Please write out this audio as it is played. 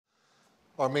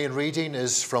Our main reading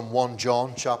is from 1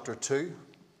 John chapter 2.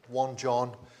 1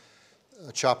 John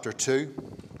chapter 2.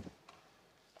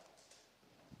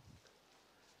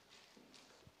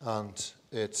 And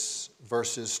it's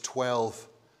verses 12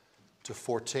 to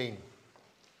 14.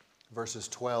 Verses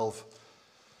 12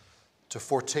 to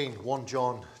 14. 1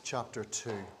 John chapter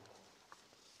 2.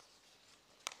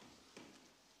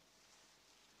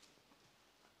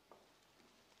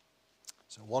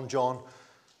 So 1 John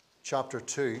chapter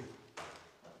 2.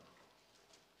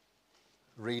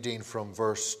 Reading from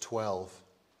verse 12.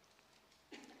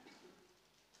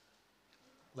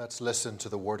 Let's listen to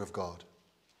the word of God.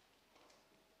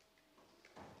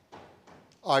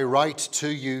 I write to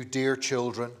you, dear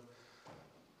children,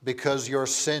 because your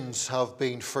sins have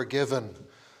been forgiven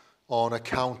on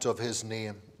account of his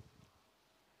name.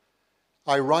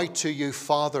 I write to you,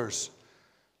 fathers,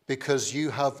 because you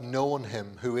have known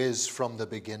him who is from the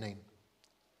beginning.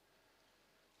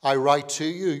 I write to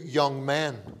you, young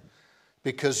men,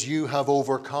 because you have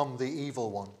overcome the evil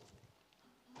one.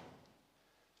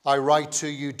 I write to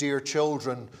you, dear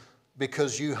children,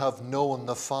 because you have known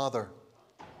the Father.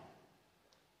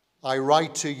 I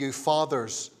write to you,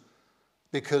 fathers,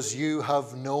 because you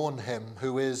have known him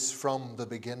who is from the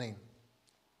beginning.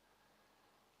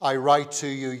 I write to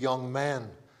you, young men,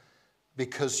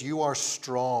 because you are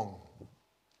strong,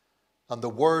 and the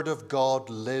word of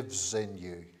God lives in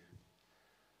you,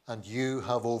 and you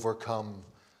have overcome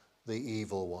the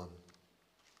evil one.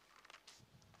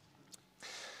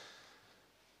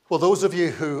 Well, those of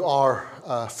you who are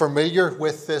familiar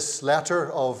with this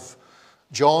letter of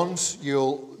John's,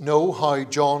 you'll know how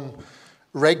John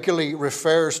regularly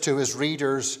refers to his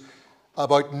readers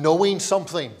about knowing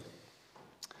something.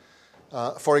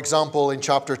 For example, in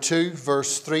chapter 2,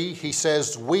 verse 3, he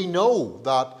says, "We know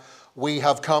that we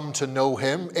have come to know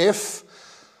him if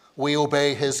we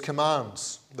obey his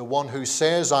commands. The one who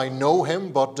says, 'I know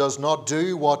him,' but does not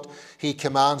do what he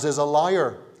commands is a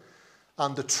liar,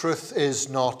 and the truth is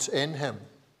not in him."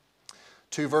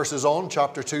 2 verses on,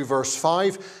 chapter 2, verse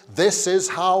 5, "This is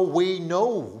how we know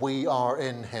we are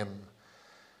in him.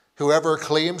 Whoever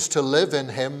claims to live in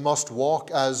him must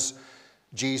walk as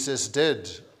Jesus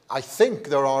did." I think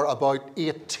there are about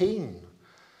 18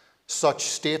 such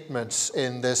statements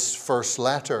in this first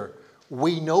letter.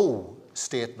 We know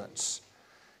statements.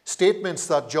 Statements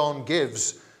that John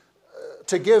gives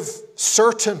to give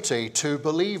certainty to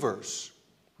believers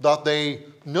that they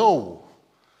know.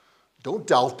 Don't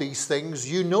doubt these things.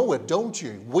 You know it, don't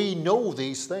you? We know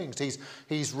these things.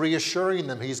 He's reassuring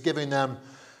them. He's giving them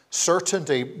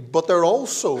certainty. But they're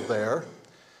also there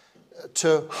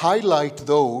to highlight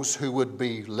those who would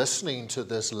be listening to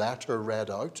this letter read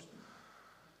out,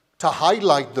 to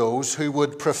highlight those who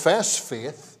would profess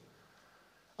faith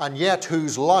and yet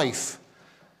whose life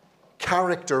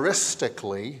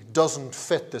characteristically doesn't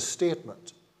fit the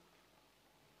statement.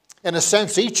 In a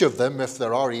sense, each of them, if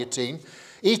there are 18,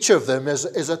 each of them is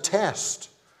a test.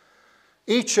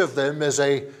 Each of them is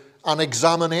an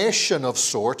examination of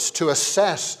sorts to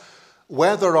assess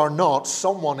whether or not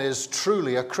someone is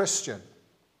truly a Christian.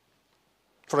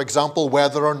 For example,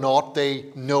 whether or not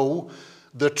they know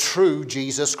the true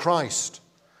Jesus Christ.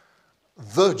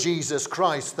 The Jesus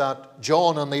Christ that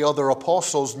John and the other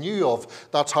apostles knew of.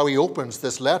 That's how he opens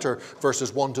this letter,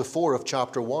 verses 1 to 4 of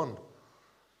chapter 1.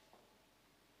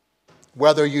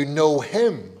 Whether you know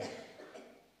him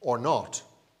or not.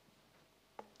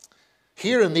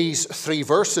 Here in these 3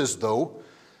 verses, though,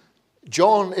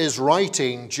 John is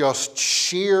writing just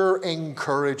sheer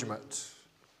encouragement.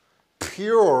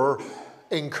 Pure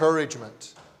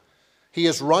encouragement. He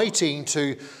is writing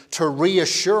to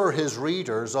reassure his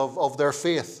readers of their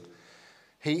faith.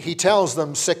 He tells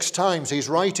them 6 times he's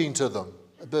writing to them.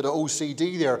 A bit of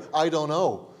OCD there, I don't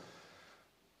know.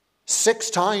 6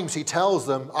 times he tells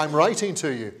them, I'm writing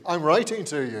to you, I'm writing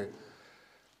to you.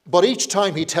 But each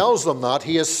time he tells them that,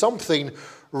 he has something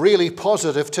really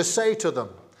positive to say to them.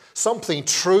 Something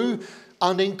true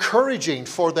and encouraging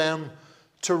for them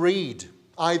to read.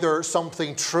 Either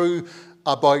something true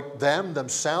about them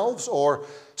themselves or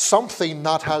something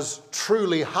that has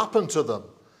truly happened to them.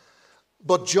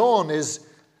 But John is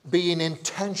being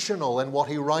intentional in what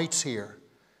he writes here.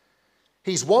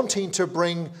 He's wanting to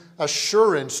bring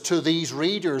assurance to these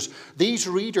readers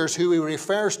who he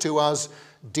refers to as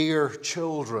dear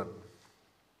children.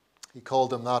 He called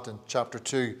them that in chapter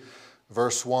 2,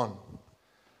 verse 1.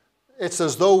 It's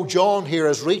as though John here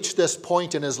has reached this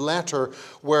point in his letter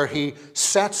where he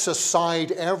sets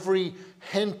aside every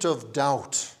hint of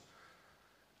doubt.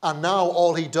 And now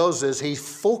all he does is he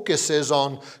focuses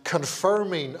on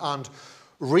confirming and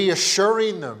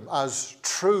reassuring them as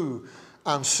true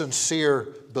and sincere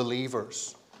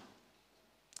believers.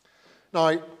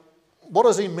 Now, what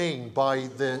does he mean by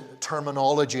the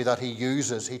terminology that he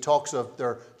uses? He talks of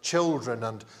their children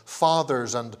and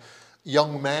fathers and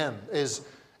young men.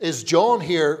 Is John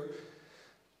here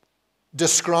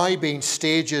describing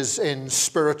stages in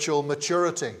spiritual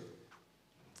maturity?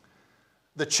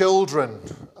 The children,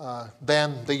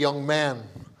 then the young men,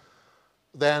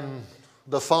 then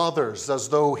the fathers, as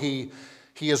though he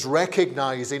is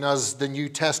recognizing, as the New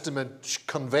Testament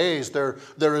conveys, there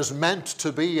is meant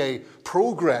to be a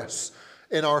progress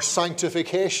in our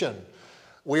sanctification.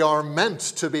 We are meant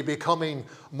to be becoming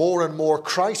more and more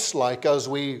Christ-like as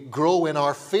we grow in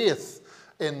our faith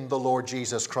in the Lord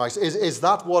Jesus Christ. Is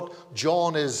that what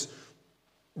John is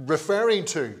referring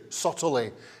to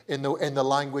subtly in the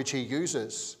language he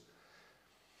uses?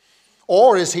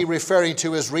 Or is he referring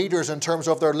to his readers in terms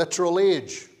of their literal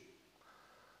age?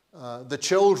 The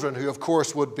children, who of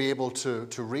course would be able to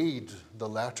read the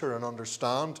letter and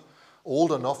understand,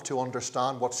 old enough to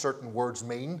understand what certain words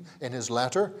mean in his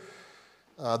letter.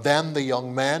 Then the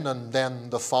young men, and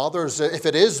then the fathers. If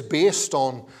it is based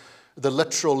on the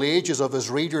literal ages of his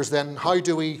readers, then how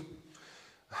do we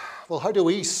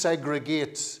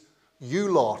segregate you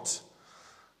lot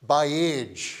by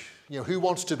age? Who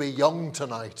wants to be young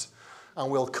tonight? And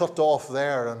we'll cut off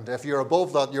there. And if you're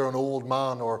above that, you're an old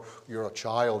man, or you're a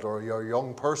child, or you're a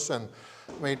young person.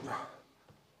 I mean,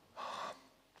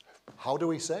 how do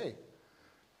we say?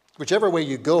 Whichever way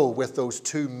you go with those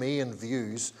two main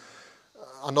views,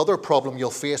 another problem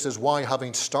you'll face is why,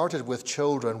 having started with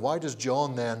children, why does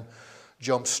John then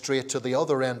jump straight to the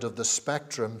other end of the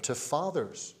spectrum, to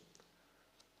fathers,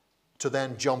 to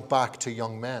then jump back to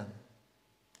young men?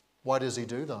 Why does he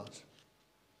do that?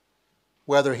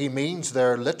 Whether he means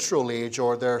their literal age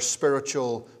or their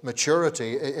spiritual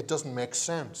maturity, it doesn't make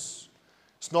sense.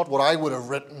 It's not what I would have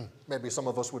written, maybe some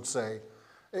of us would say.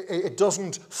 It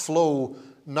doesn't flow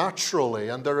naturally,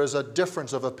 and there is a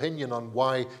difference of opinion on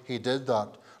why he did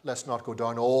that. Let's not go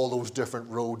down all those different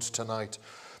roads tonight.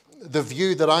 The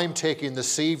view that I'm taking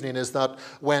this evening is that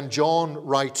when John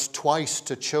writes twice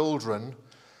to children,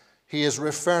 he is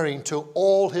referring to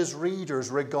all his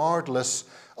readers regardless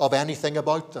of anything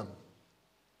about them.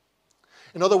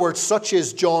 In other words, such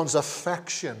is John's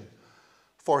affection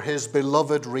for his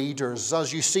beloved readers.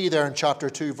 As you see there in chapter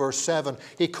 2, verse 7,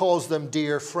 he calls them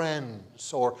dear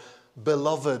friends or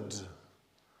beloved.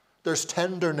 There's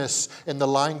tenderness in the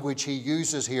language he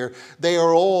uses here. They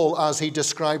are all, as he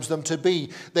describes them to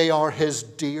be, they are his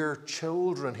dear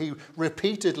children. He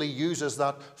repeatedly uses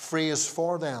that phrase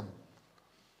for them.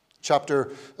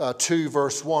 Chapter 2,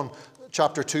 verse 1.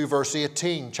 Chapter 2, verse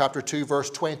 18, chapter 2, verse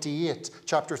 28,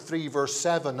 chapter 3, verse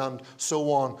 7, and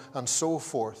so on and so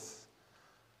forth.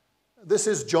 This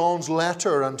is John's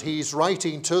letter, and he's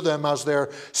writing to them as their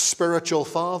spiritual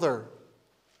father.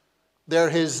 They're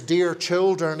his dear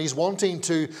children. He's wanting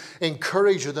to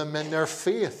encourage them in their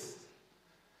faith.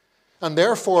 And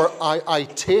therefore, I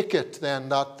take it then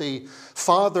that the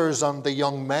fathers and the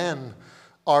young men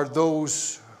are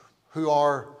those who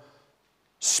are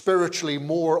spiritually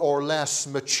more or less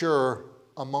mature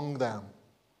among them.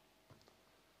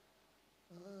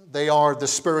 They are the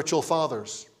spiritual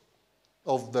fathers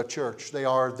of the church. They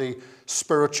are the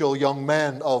spiritual young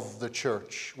men of the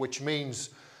church, which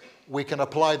means we can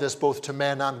apply this both to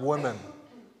men and women.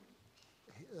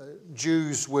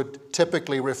 Jews would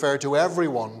typically refer to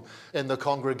everyone in the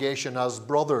congregation as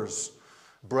brothers,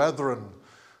 brethren,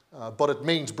 but it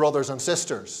means brothers and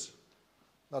sisters.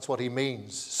 That's what he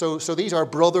means. So these are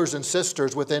brothers and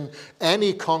sisters within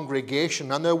any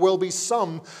congregation, and there will be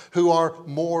some who are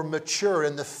more mature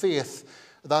in the faith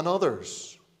than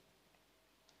others.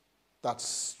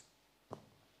 That's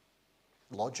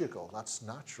logical. That's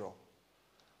natural.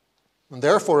 And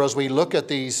therefore, as we look at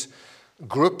these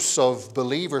groups of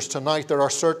believers tonight, there are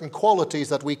certain qualities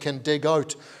that we can dig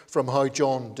out from how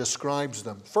John describes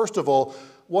them. First of all,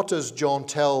 what does John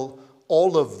tell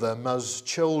all of them as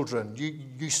children?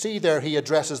 You see there he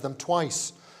addresses them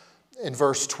twice in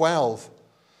verse 12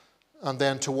 and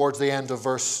then towards the end of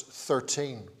verse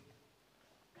 13.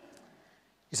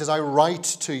 He says, I write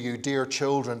to you, dear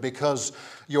children, because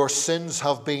your sins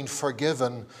have been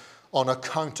forgiven on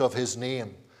account of his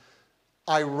name.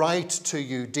 I write to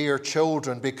you, dear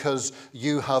children, because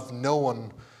you have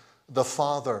known the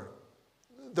Father.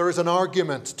 There is an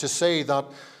argument to say that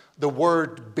the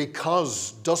word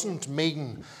because doesn't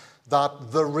mean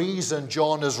that the reason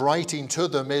John is writing to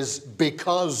them is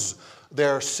because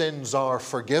their sins are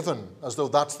forgiven, as though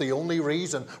that's the only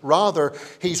reason. Rather,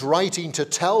 he's writing to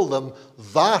tell them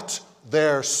that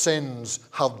their sins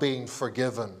have been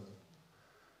forgiven.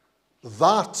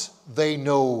 that they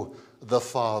know the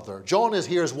Father. John is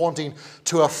here wanting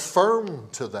to affirm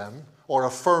to them, or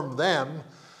affirm them,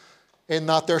 in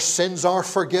that their sins are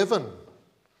forgiven.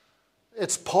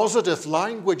 It's positive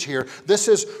language here. This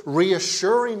is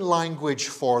reassuring language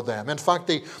for them. In fact,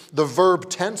 the verb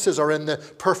tenses are in the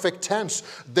perfect tense.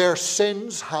 Their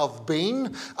sins have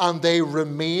been and they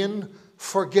remain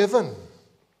forgiven.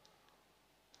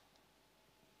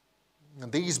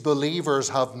 And these believers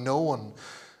have known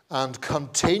and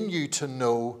continue to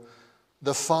know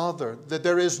the Father. That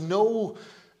there is no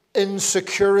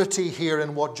insecurity here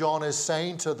in what John is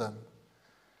saying to them.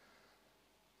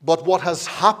 But what has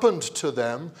happened to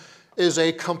them is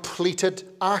a completed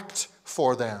act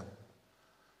for them.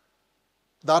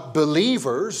 That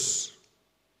believers,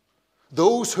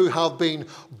 those who have been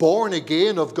born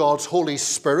again of God's Holy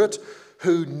Spirit,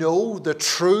 who know the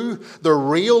true, the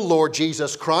real Lord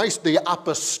Jesus Christ, the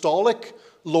apostolic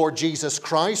Lord Jesus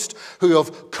Christ, who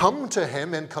have come to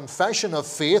him in confession of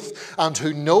faith and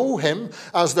who know him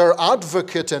as their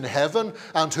advocate in heaven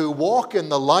and who walk in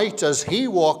the light as he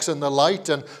walks in the light,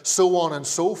 and so on and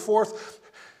so forth.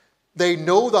 They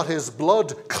know that his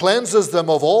blood cleanses them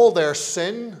of all their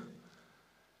sin.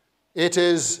 It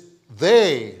is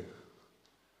they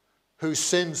whose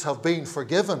sins have been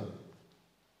forgiven.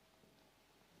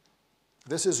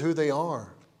 This is who they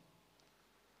are.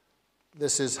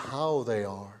 This is how they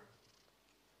are.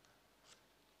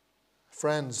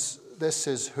 Friends, this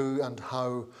is who and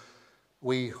how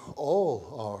we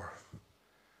all are,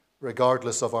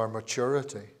 regardless of our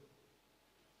maturity.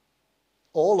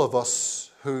 All of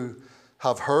us who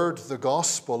have heard the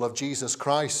gospel of Jesus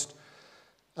Christ,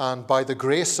 and by the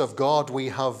grace of God we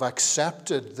have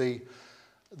accepted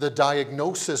the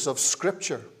diagnosis of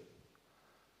Scripture.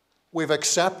 We've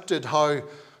accepted how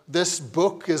this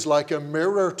book is like a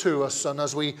mirror to us, and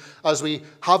as we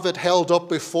have it held up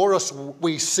before us,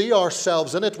 we see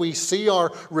ourselves in it, we see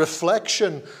our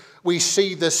reflection, we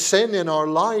see the sin in our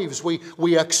lives,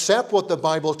 we accept what the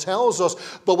Bible tells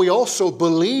us, but we also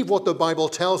believe what the Bible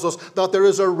tells us, that there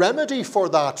is a remedy for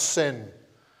that sin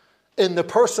in the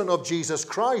person of Jesus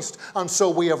Christ. And so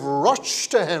we have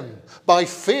rushed to him by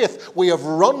faith. We have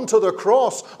run to the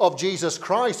cross of Jesus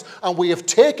Christ, and we have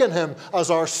taken him as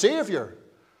our Savior.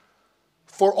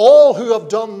 For all who have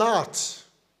done that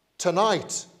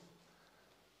tonight,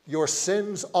 your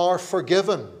sins are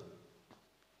forgiven,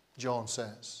 John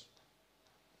says.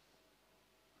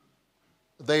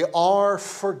 They are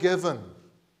forgiven.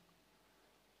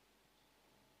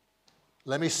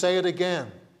 Let me say it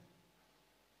again.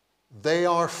 They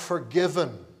are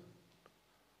forgiven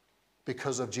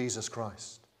because of Jesus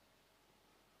Christ.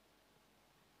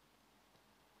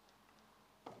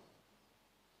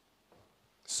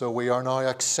 So we are now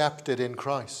accepted in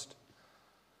Christ.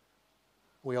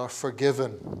 We are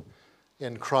forgiven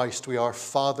in Christ. We are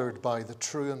fathered by the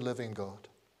true and living God.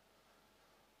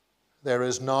 There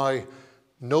is now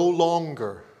no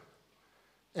longer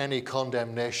any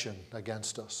condemnation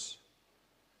against us,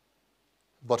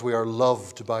 but we are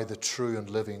loved by the true and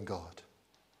living God.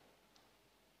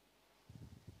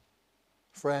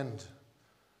 Friend,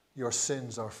 your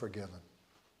sins are forgiven.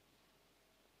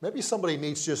 Maybe somebody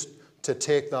needs just to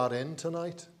take that in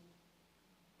tonight.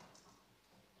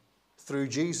 Through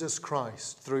Jesus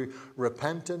Christ, through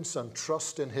repentance and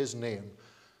trust in his name,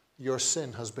 your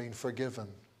sin has been forgiven.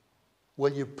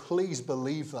 Will you please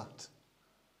believe that?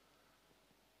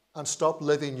 And stop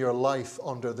living your life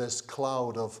under this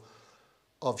cloud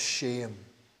of shame.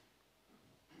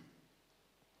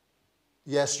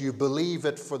 Yes, you believe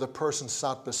it for the person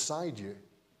sat beside you,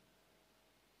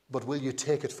 but will you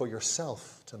take it for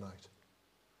yourself tonight?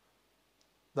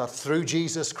 That through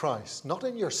Jesus Christ, not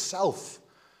in yourself,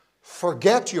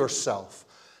 forget yourself,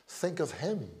 think of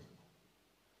him.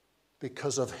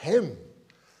 Because of him,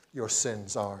 your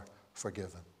sins are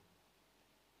forgiven.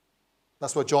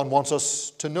 That's what John wants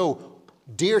us to know.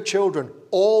 Dear children,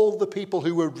 all the people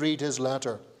who would read his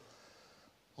letter,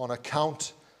 on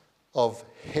account of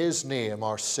his name,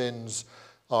 our sins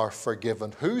are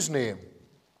forgiven. Whose name?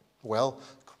 Well,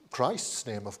 Christ's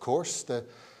name, of course, the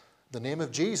name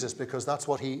of Jesus, because that's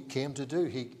what he came to do.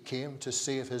 He came to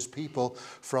save his people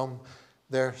from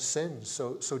their sins.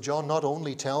 So John not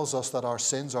only tells us that our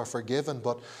sins are forgiven,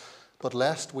 but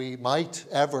lest we might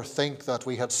ever think that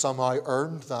we had somehow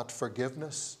earned that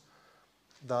forgiveness,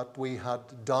 that we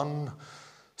had done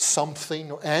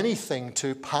something or anything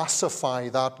to pacify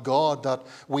that God that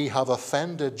we have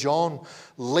offended, John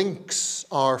links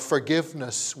our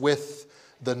forgiveness with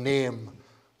the name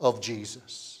of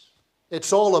Jesus.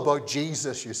 It's all about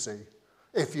Jesus, you see,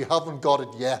 if you haven't got it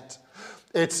yet.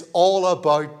 It's all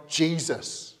about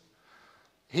Jesus.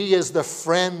 He is the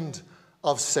friend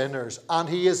of sinners, and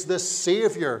he is the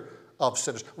Savior of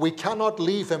sinners. We cannot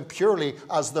leave him purely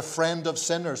as the friend of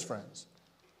sinners, friends.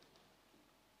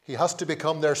 He has to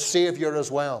become their Savior as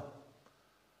well.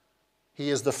 He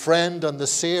is the friend and the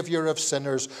Savior of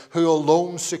sinners who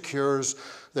alone secures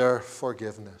their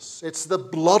forgiveness. It's the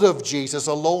blood of Jesus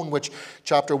alone which,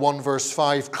 chapter 1, verse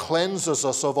 5, cleanses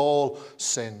us of all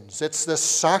sins. It's the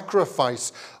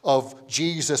sacrifice of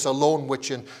Jesus alone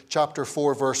which in chapter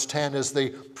 4, verse 10 is the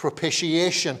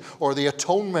propitiation or the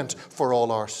atonement for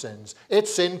all our sins.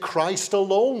 It's in Christ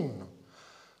alone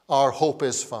our hope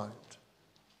is found.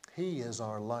 He is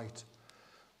our light,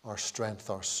 our strength,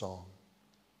 our song.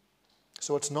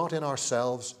 So it's not in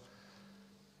ourselves,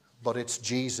 but it's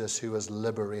Jesus who has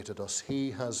liberated us.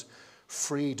 He has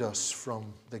freed us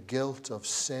from the guilt of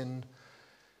sin,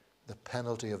 the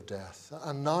penalty of death.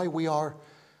 And now we are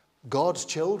God's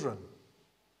children.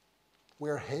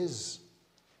 We're his.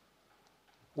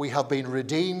 We have been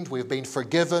redeemed, we've been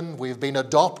forgiven, we've been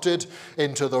adopted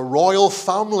into the royal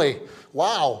family.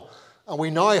 Wow! And we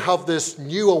now have this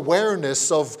new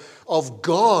awareness of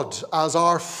God as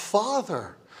our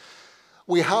Father.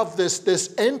 We have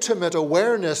this intimate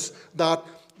awareness that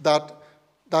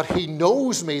he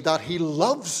knows me, that he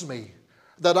loves me,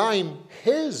 that I'm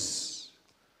his.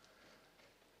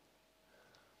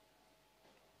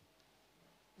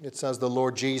 It's as the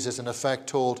Lord Jesus in effect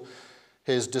told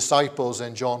his disciples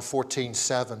in John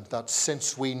 14:7, that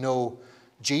since we know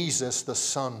Jesus the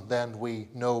Son, then we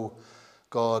know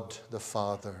God the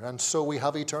Father. And so we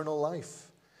have eternal life.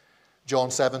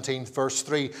 John 17 verse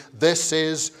 3, this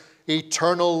is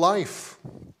eternal life,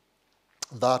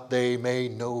 that they may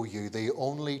know you, the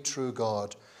only true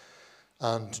God,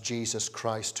 and Jesus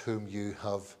Christ whom you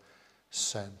have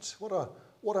sent.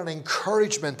 What an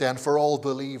encouragement then for all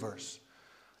believers.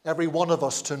 Every one of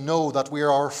us to know that we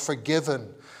are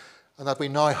forgiven and that we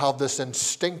now have this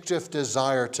instinctive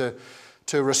desire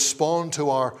to respond to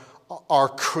our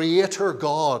Creator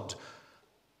God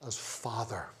as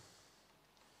Father.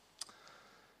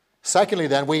 Secondly,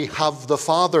 then, we have the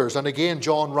fathers. And again,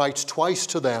 John writes twice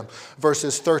to them,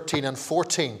 verses 13 and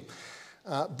 14.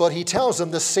 But he tells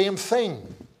them the same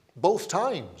thing both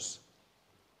times.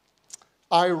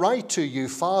 I write to you,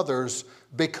 fathers,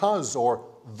 because, or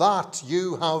that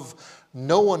you have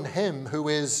known him who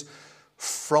is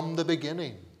from the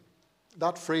beginning.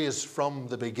 That phrase, from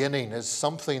the beginning, is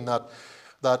something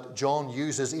that John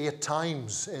uses 8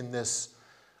 times in this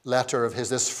letter of his,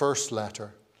 this first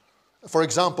letter. For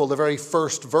example, the very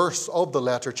first verse of the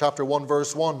letter, chapter 1,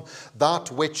 verse 1,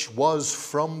 that which was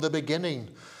from the beginning,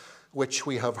 which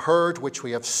we have heard, which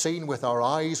we have seen with our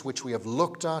eyes, which we have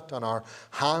looked at, and our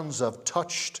hands have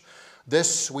touched.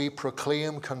 This we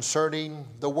proclaim concerning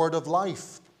the word of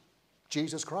life,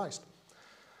 Jesus Christ.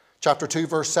 Chapter 2,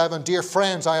 verse 7, dear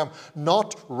friends, I am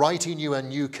not writing you a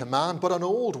new command, but an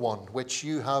old one, which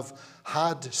you have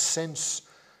had since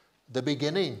the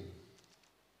beginning.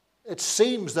 It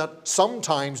seems that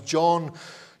sometimes John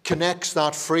connects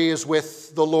that phrase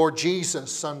with the Lord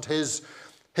Jesus and his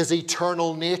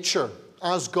eternal nature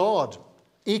as God,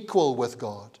 equal with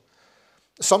God.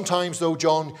 Sometimes, though,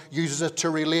 John uses it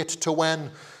to relate to when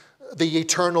the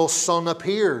eternal Son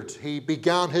appeared. He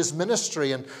began his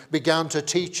ministry and began to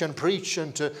teach and preach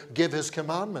and to give his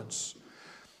commandments.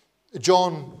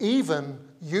 John even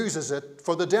uses it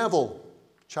for the devil.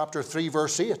 Chapter 3,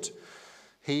 verse 8.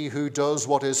 He who does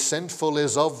what is sinful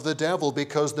is of the devil,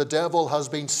 because the devil has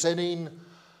been sinning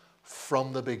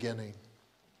from the beginning.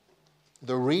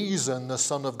 The reason the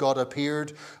Son of God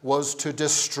appeared was to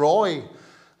destroy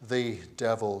the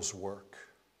devil's work.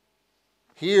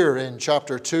 Here in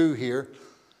chapter 2 here,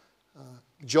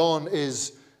 John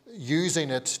is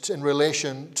using it in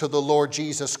relation to the Lord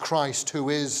Jesus Christ, who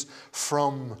is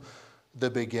from the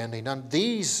beginning. And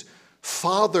these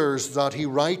fathers that he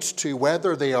writes to,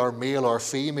 whether they are male or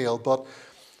female, but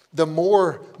the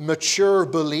more mature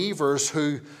believers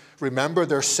who remember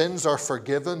their sins are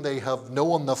forgiven, they have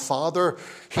known the Father.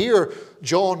 Here,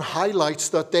 John highlights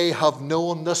that they have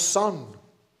known the Son.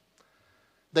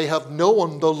 They have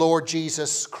known the Lord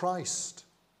Jesus Christ.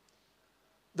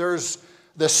 There's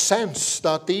the sense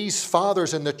that these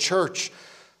fathers in the church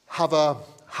have a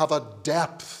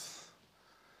depth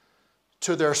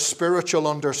to their spiritual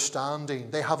understanding.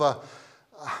 They have a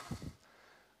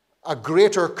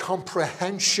greater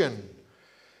comprehension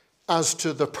as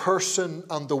to the person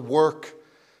and the work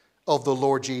of the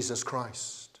Lord Jesus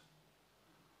Christ.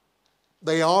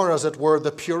 They are, as it were,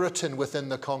 the Puritan within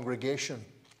the congregation.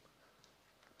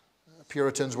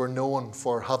 Puritans were known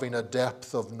for having a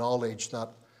depth of knowledge that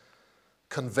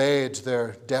conveyed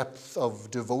their depth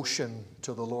of devotion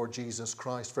to the Lord Jesus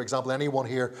Christ. For example, anyone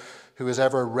here who has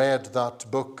ever read that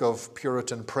book of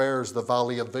Puritan prayers, The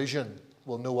Valley of Vision,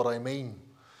 will know what I mean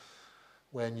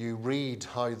when you read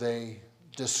how they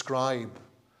describe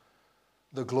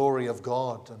the glory of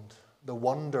God and the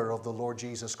wonder of the Lord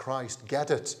Jesus Christ.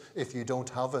 Get it if you don't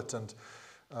have it, and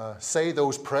say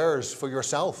those prayers for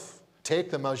yourself. Take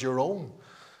them as your own.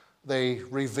 They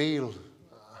reveal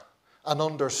an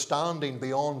understanding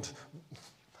beyond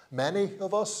many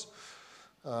of us.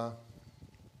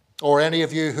 Or any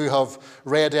of you who have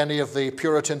read any of the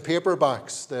Puritan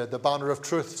paperbacks, the Banner of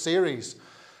Truth series.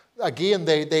 Again,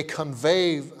 they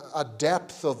convey a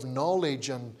depth of knowledge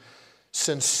and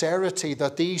sincerity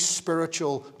that these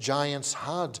spiritual giants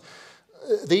had.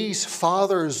 These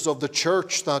fathers of the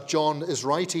church that John is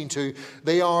writing to,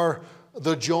 they are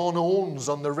the John Owens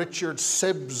and the Richard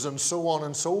Sibbs and so on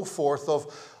and so forth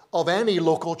of any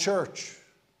local church.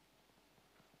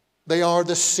 They are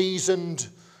the seasoned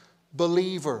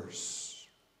believers.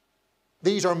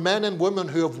 These are men and women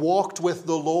who have walked with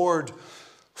the Lord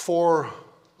for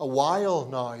a while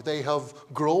now. They have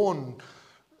grown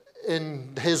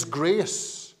in His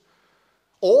grace.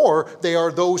 Or they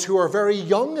are those who are very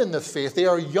young in the faith. They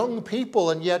are young people,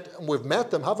 and yet, we've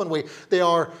met them, haven't we? They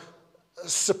are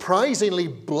surprisingly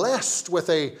blessed with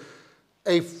a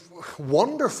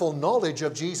wonderful knowledge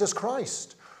of Jesus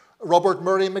Christ. Robert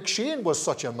Murray McShane was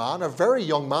such a man, a very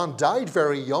young man, died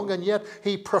very young, and yet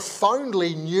he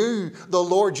profoundly knew the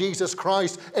Lord Jesus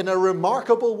Christ in a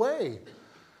remarkable way.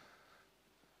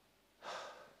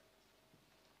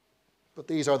 But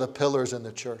these are the pillars in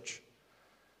the church.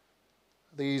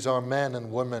 These are men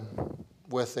and women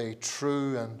with a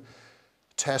true and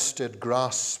tested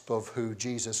grasp of who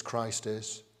Jesus Christ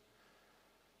is,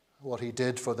 what He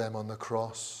did for them on the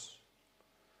cross,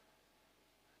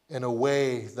 in a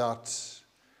way that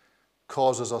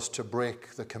causes us to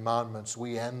break the commandments.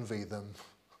 We envy them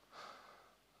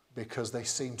because they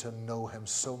seem to know Him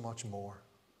so much more.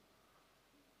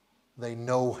 They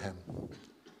know Him.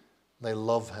 They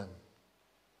love Him.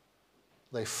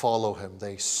 They follow Him.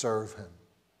 They serve Him.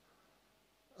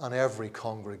 And every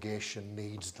congregation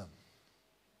needs them.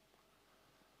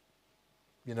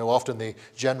 You know, often the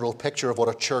general picture of what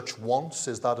a church wants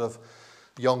is that of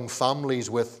young families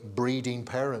with breeding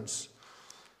parents.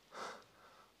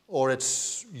 Or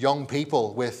it's young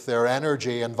people with their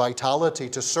energy and vitality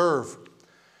to serve.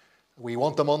 We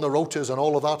want them on the rotas and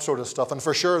all of that sort of stuff. And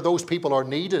for sure, those people are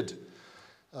needed.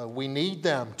 We need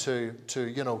them to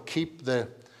keep the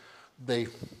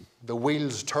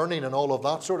wheels turning and all of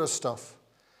that sort of stuff.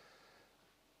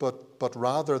 But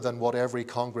rather than what every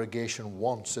congregation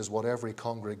wants is what every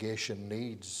congregation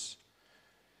needs.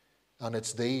 And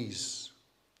it's these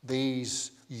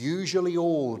usually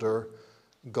older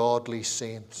godly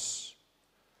saints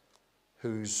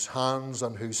whose hands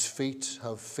and whose feet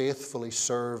have faithfully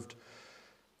served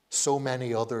so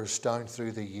many others down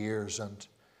through the years, and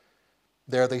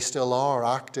there they still are,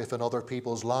 active in other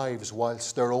people's lives,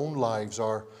 whilst their own lives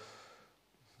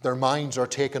their minds are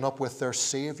taken up with their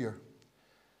Savior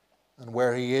and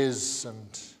where He is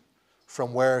and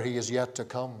from where He is yet to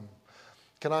come.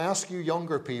 Can I ask you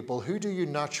younger people, who do you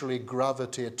naturally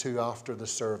gravitate to after the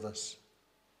service?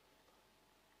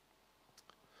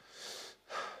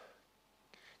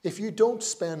 If you don't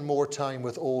spend more time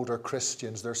with older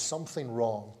Christians, there's something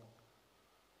wrong.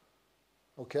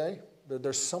 Okay?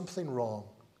 There's something wrong.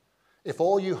 If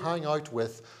all you hang out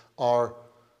with are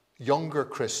younger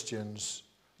Christians,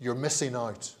 you're missing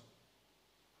out.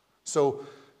 So,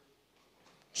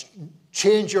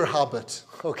 change your habit,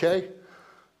 okay?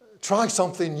 Try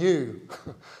something new.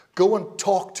 Go and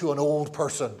talk to an old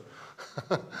person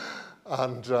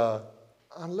and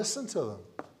listen to them.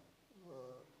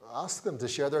 Ask them to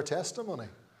share their testimony.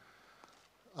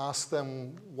 Ask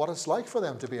them what it's like for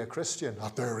them to be a Christian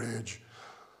at their age.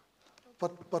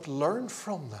 But learn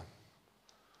from them.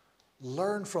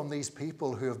 Learn from these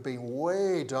people who have been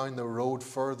way down the road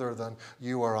further than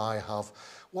you or I have.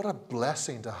 What a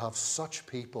blessing to have such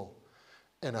people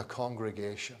in a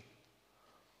congregation.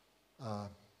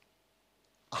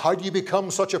 How do you become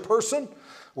such a person?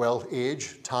 Well,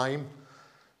 age, time.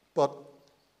 But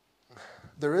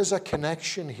there is a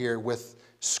connection here with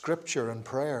Scripture and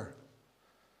prayer.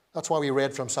 That's why we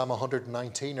read from Psalm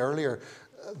 119 earlier.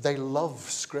 They love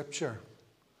Scripture.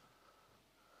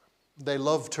 They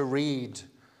love to read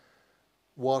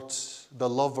what the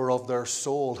lover of their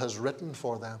soul has written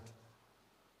for them.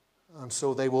 And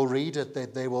so they will read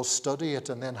it, they will study it,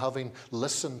 and then having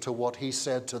listened to what He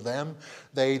said to them,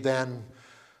 they then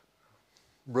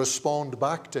respond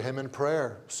back to Him in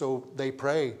prayer. So they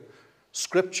pray.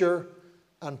 Scripture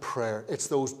and prayer. It's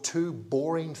those two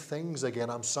boring things again,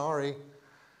 I'm sorry.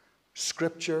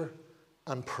 Scripture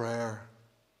and prayer.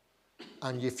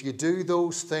 And if you do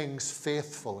those things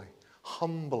faithfully,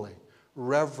 humbly,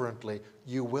 reverently,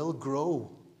 you will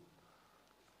grow.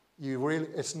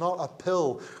 It's not a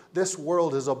pill. This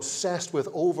world is obsessed with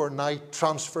overnight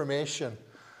transformation.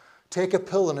 Take a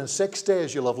pill and in 6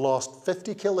 days you'll have lost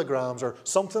 50 kilograms or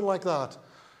something like that.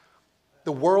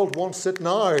 The world wants it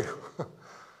now.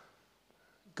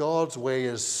 God's way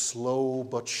is slow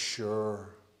but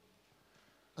sure.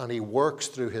 And He works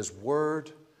through His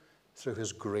Word, through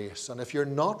His grace. And if you're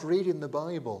not reading the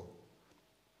Bible,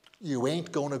 you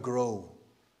ain't going to grow.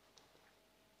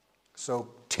 So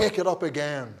take it up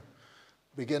again.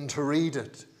 Begin to read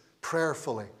it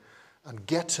prayerfully and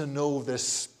get to know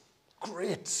this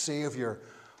great Savior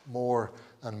more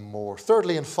and more.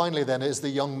 Thirdly and finally then is the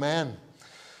young men.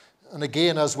 And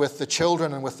again, as with the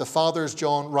children and with the fathers,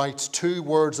 John writes two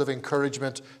words of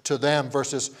encouragement to them,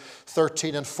 verses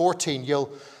 13 and 14.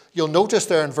 You'll notice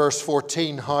there in verse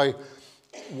 14 how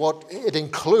what it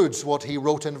includes what he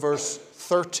wrote in verse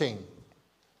 13.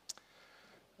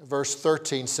 Verse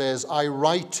 13 says, I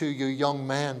write to you, young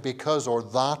men, because or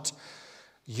that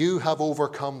you have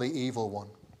overcome the evil one.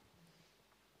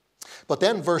 But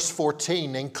then verse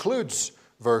 14 includes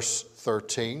verse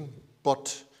 13,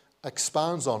 but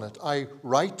expands on it. I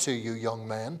write to you, young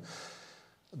men,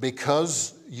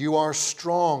 because you are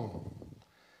strong,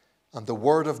 and the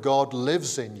word of God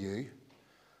lives in you,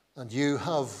 and you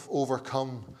have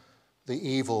overcome the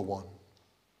evil one.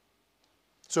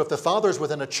 So if the fathers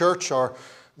within a church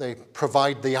they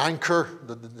provide the anchor,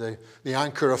 the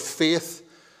anchor of faith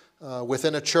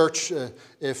within a church,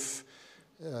 if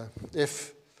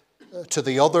to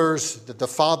the others, the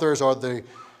fathers are the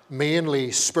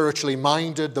mainly spiritually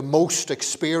minded, the most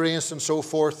experienced and so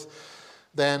forth,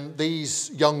 then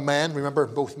these young men, remember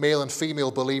both male and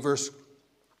female believers,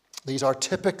 these are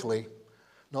typically,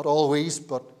 not always,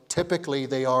 but typically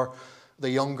they are the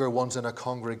younger ones in a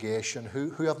congregation who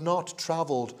have not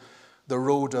traveled the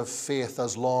road of faith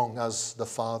as long as the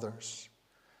fathers.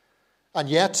 And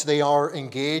yet they are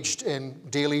engaged in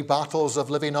daily battles of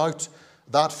living out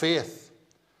that faith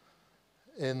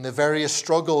in the various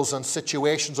struggles and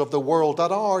situations of the world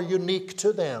that are unique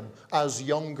to them as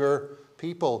younger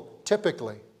people,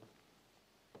 typically.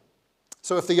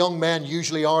 So if the young men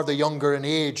usually are the younger in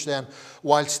age, then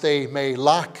whilst they may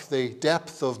lack the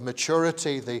depth of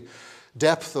maturity, the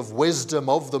depth of wisdom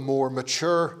of the more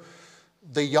mature,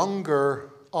 the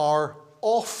younger are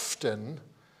often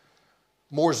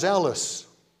more zealous,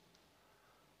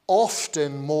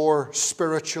 often more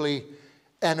spiritually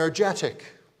energetic.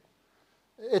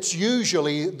 It's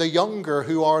usually the younger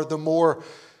who are the more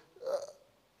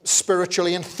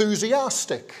spiritually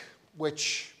enthusiastic,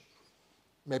 which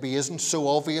maybe isn't so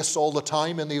obvious all the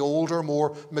time in the older,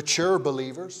 more mature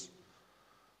believers.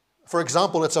 For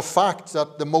example, it's a fact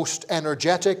that the most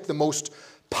energetic, the most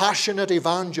passionate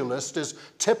evangelist is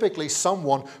typically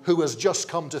someone who has just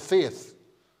come to faith.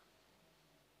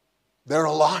 They're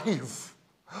alive.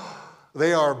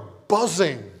 They are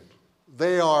buzzing.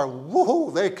 They are,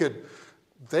 woohoo,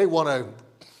 they want to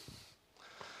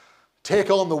take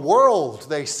on the world.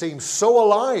 They seem so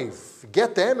alive.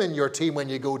 Get them in your team when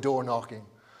you go door knocking.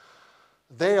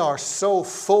 They are so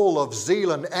full of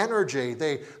zeal and energy.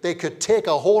 They could take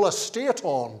a whole estate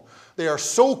on. They are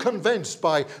so convinced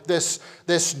by this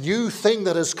new thing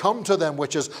that has come to them,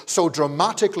 which has so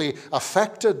dramatically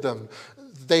affected them.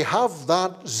 They have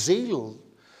that zeal,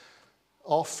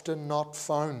 often not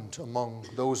found among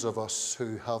those of us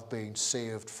who have been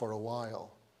saved for a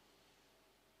while.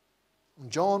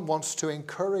 John wants to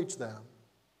encourage them.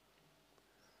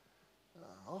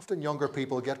 Often younger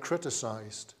people get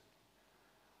criticized.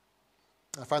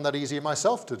 I find that easy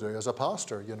myself to do as a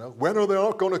pastor, you know. When are they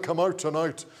all going to come out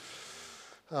tonight?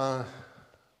 But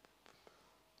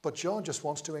John just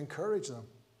wants to encourage them.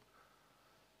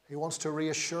 He wants to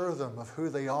reassure them of who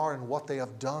they are and what they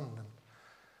have done.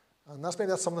 And maybe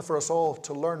that's something for us all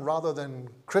to learn rather than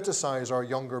criticize our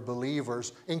younger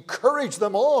believers. Encourage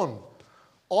them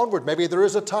onward. Maybe there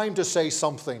is a time to say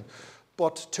something,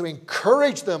 but to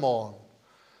encourage them on,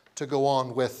 to go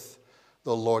on with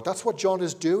the Lord. That's what John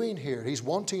is doing here. He's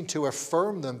wanting to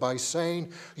affirm them by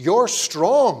saying, you're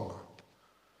strong.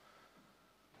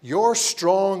 You're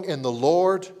strong in the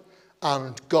Lord,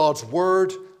 and God's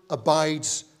word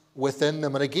abides within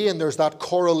them. And again, there's that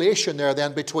correlation there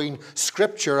then between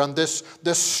Scripture and this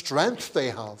strength they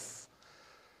have.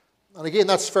 And again,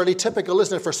 that's fairly typical,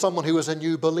 isn't it, for someone who is a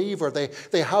new believer.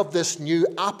 They have this new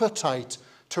appetite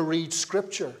to read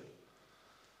Scripture.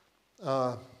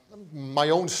 My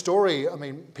own story, I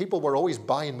mean, people were always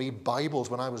buying me Bibles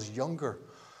when I was younger.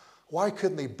 Why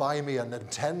couldn't they buy me a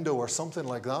Nintendo or something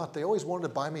like that? They always wanted to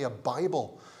buy me a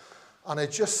Bible. And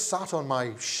it just sat on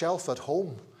my shelf at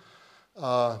home.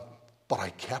 But I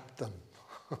kept them.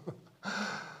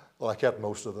 Well, I kept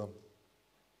most of them.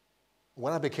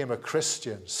 When I became a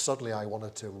Christian, suddenly I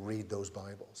wanted to read those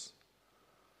Bibles.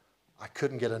 I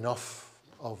couldn't get enough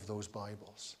of those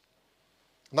Bibles.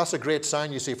 And that's a great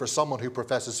sign, you see, for someone who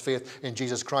professes faith in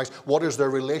Jesus Christ. What is their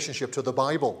relationship to the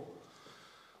Bible?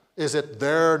 Is it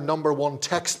their number one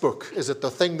textbook? Is it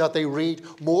the thing that they read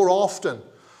more often?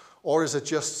 Or is it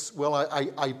just, well,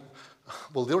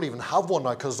 well, they don't even have one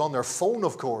now because it's on their phone,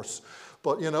 of course.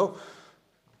 But,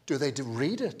 do they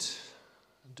read it?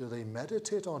 Do they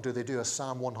meditate on it? Do they do a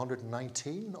Psalm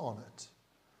 119 on it?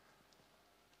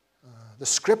 The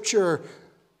Scripture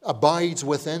abides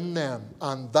within them,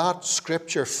 and that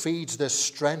Scripture feeds this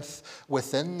strength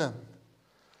within them.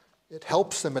 It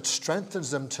helps them, it strengthens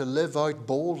them to live out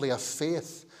boldly a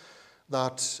faith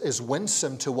that is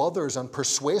winsome to others and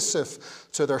persuasive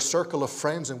to their circle of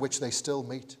friends in which they still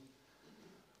meet.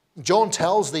 John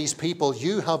tells these people,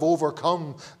 you have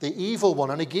overcome the evil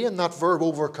one. And again, that verb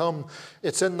overcome,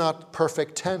 it's in that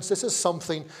perfect tense. This is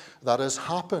something that has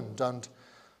happened and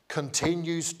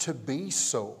continues to be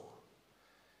so.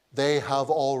 They have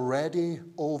already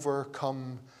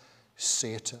overcome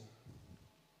Satan.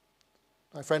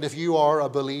 My friend, if you are a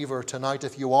believer tonight,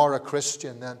 if you are a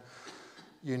Christian, then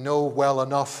you know well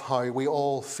enough how we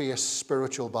all face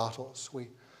spiritual battles.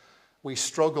 We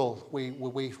struggle.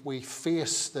 We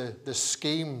face the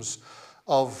schemes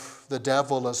of the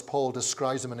devil as Paul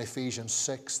describes them in Ephesians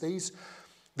 6.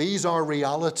 These are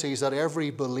realities that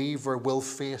every believer will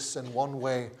face in one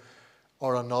way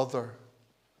or another.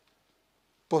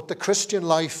 But the Christian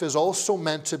life is also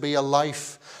meant to be a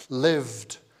life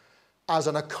lived as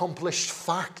an accomplished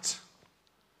fact.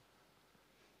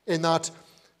 In that,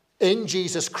 in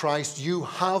Jesus Christ, you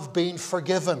have been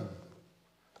forgiven.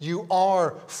 You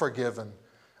are forgiven.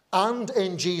 And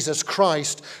in Jesus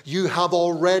Christ, you have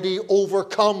already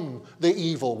overcome the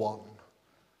evil one.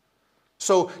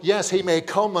 So, yes, he may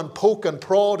come and poke and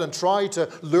prod and try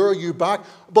to lure you back,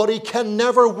 but he can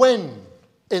never win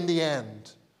in the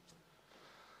end.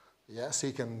 Yes,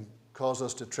 he can cause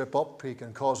us to trip up, he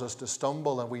can cause us to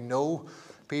stumble, and we know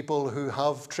people who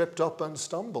have tripped up and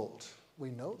stumbled. We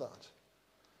know that.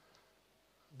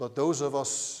 But those of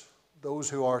us, those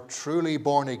who are truly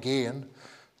born again,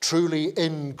 truly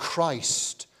in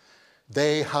Christ,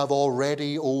 they have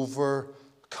already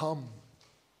overcome.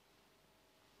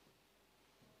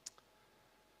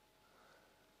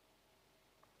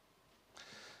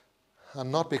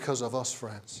 And not because of us,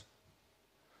 friends.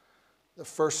 The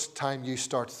first time you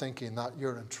start thinking that,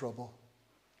 you're in trouble.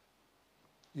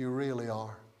 You really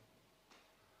are.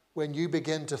 When you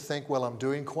begin to think, well, I'm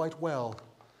doing quite well.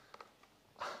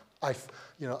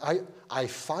 I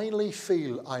finally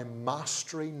feel I'm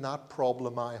mastering that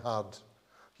problem I had.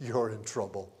 You're in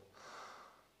trouble.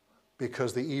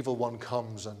 Because the evil one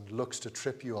comes and looks to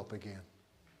trip you up again.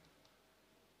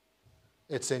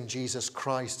 It's in Jesus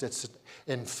Christ. It's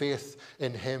in faith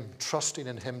in him, trusting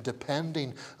in him,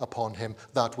 depending upon him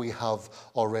that we have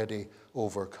already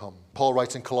overcome. Paul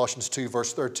writes in Colossians 2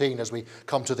 verse 13 as we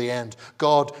come to the end,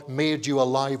 God made you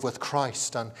alive with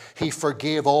Christ and he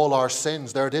forgave all our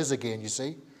sins. There it is again, you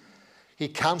see. He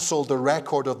cancelled the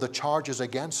record of the charges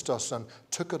against us and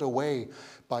took it away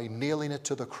by nailing it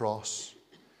to the cross.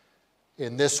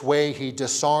 In this way, he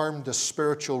disarmed the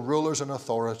spiritual rulers and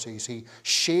authorities. He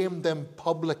shamed them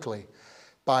publicly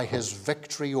by his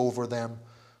victory over them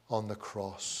on the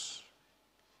cross.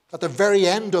 At the very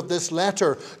end of this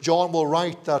letter, John will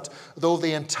write that though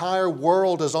the entire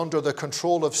world is under the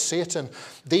control of Satan,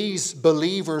 these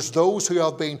believers, those who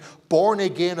have been born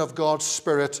again of God's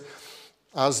Spirit,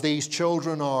 as these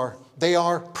children are, they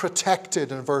are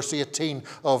protected in verse 18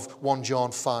 of 1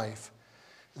 John 5.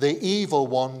 The evil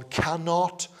one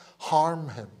cannot harm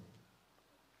him.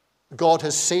 God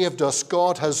has saved us.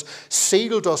 God has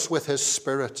sealed us with his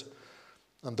Spirit.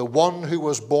 And the one who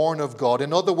was born of God,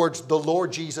 in other words, the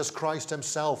Lord Jesus Christ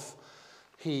himself,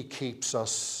 he keeps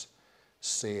us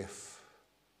safe.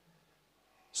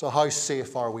 So how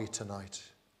safe are we tonight?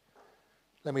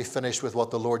 Let me finish with what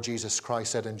the Lord Jesus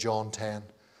Christ said in John 10.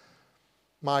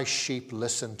 My sheep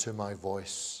listen to my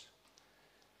voice.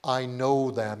 I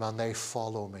know them and they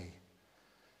follow me.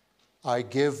 I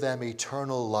give them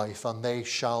eternal life and they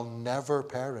shall never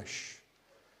perish.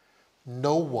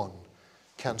 No one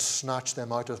can snatch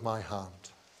them out of my hand.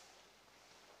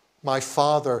 My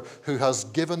Father who has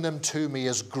given them to me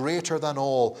is greater than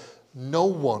all. No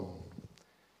one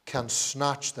can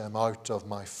snatch them out of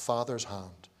my Father's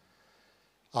hand.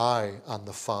 I and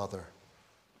the Father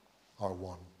are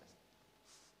one.